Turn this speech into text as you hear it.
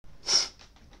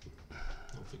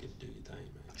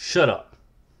Shut up.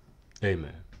 Hey,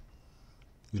 man.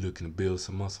 You looking to build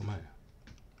some muscle, man?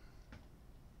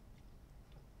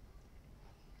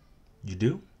 You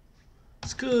do?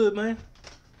 It's good, man.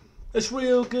 It's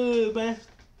real good, man.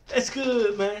 That's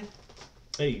good, man.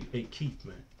 Hey, Keith,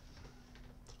 man.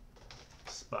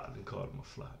 Spotted and caught him a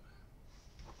fly, man.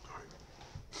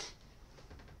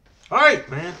 All right,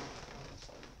 man.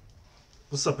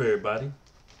 What's up, everybody?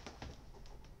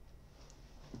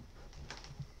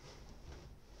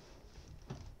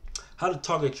 How to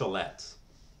target your lats,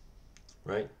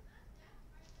 right?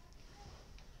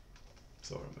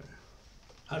 Sorry, man.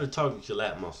 How to target your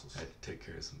lat muscles. I had to take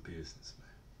care of some business, man.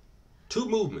 2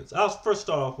 movements. I'll first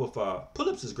start off with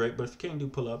pull-ups is great, but if you can't do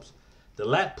pull-ups, the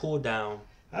lat pull down.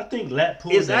 I think lat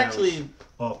pull is actually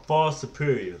far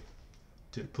superior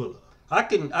to the pull-up. I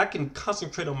can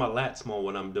concentrate on my lats more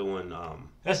when I'm doing.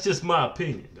 That's just my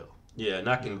opinion, though. Yeah, and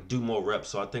I can do more reps,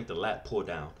 so I think the lat pull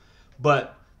down.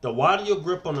 But the wider your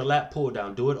grip on the lat pull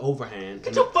down, do it overhand.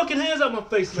 Get your fucking hands out my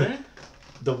face, man.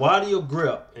 The wider your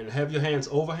grip and have your hands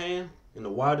overhand, and the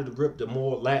wider the grip, the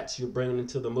more lats you're bringing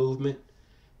into the movement,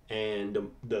 and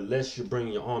the less you're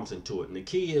bringing your arms into it. And the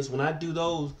key is when I do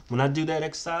that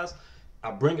exercise,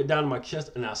 I bring it down to my chest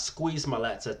and I squeeze my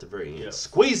lats at the very end. Yep.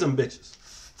 Squeeze them bitches.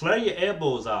 Flare your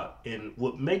elbows out. And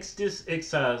what makes this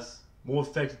exercise more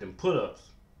effective than pull-ups,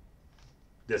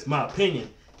 that's my opinion,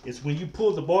 is when you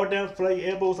pull the bar down, flare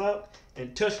your elbows out,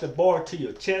 and touch the bar to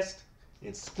your chest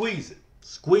and squeeze it.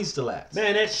 Squeeze the lats.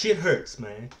 Man, that shit hurts,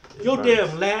 man. Your damn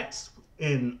lats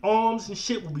and arms and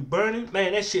shit will be burning.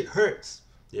 Man, that shit hurts.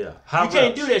 Yeah. You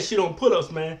can't do that shit on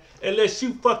pull-ups, man, unless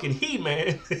you fucking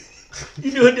man.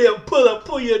 You do a damn pull-up,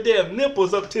 pull your damn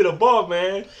nipples up to the bar,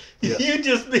 man. Yeah. You be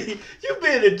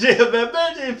in the gym, man.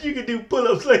 Imagine if you could do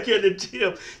pull-ups like you're in the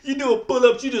gym. You do a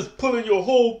pull-up, you just pulling your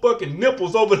whole fucking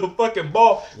nipples over the fucking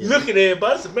bar, looking at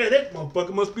everybody. I said, man, that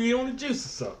motherfucker must be on the juice or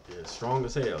something. Yeah, strong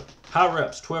as hell. High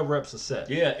reps, 12 reps a set.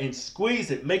 Yeah, and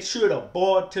squeeze it. Make sure the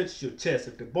bar touches your chest.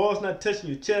 If the bar's not touching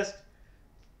your chest,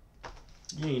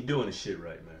 you ain't doing the shit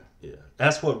right, man. Yeah,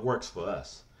 that's what works for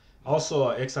us. Also,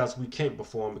 an exercise we can't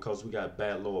perform because we got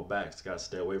bad lower backs, got to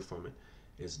stay away from it,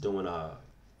 is doing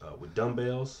with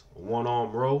dumbbells, a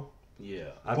 1-arm row. Yeah.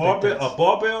 A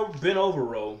barbell bent over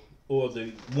row, or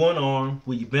the 1 arm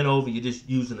where you bent over, you're just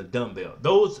using a dumbbell.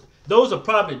 Those are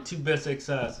probably the 2 best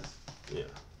exercises. Yeah.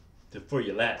 For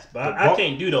your lats. But I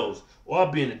can't do those, or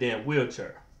I'll be in a damn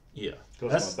wheelchair. Yeah.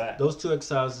 That's my back. Those 2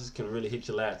 exercises can really hit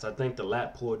your lats. I think the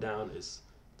lat pull down is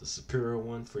the superior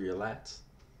one for your lats,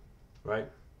 right?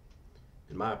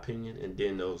 In my opinion. And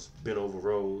then those bent over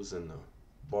rows and the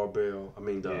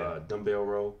dumbbell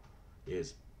row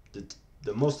is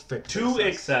the most effective. 2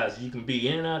 exercises you can be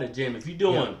in and out of the gym. If you're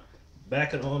doing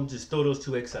back and arm, just throw those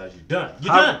 2 exercises. You're done.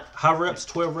 You're done. High reps,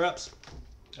 12 reps.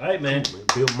 All right, man.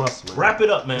 Build muscle, man. Wrap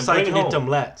it up, man. That's how you can hit them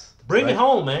lats. Bring it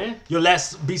home, man. Your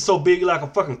lats be so big like a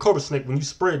fucking cobra snake when you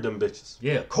spread them bitches.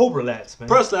 Yeah, cobra lats, man.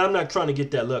 Personally, I'm not trying to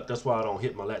get that look. That's why I don't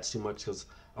hit my lats too much, because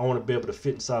I want to be able to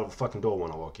fit inside of a fucking door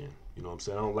when I walk in. You know what I'm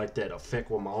saying? I don't like that effect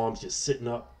where my arms just sitting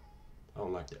up. I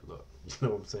don't like that look. You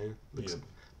know what I'm saying?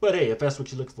 But hey, if that's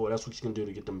what you're looking for, that's what you can do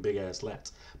to get them big ass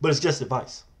lats. But it's just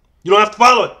advice. You don't have to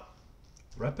follow it.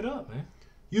 Wrap it up, man.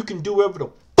 You can do whatever the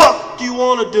fuck you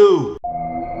want to do.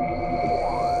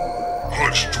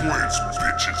 Hodgetwins,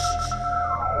 bitches.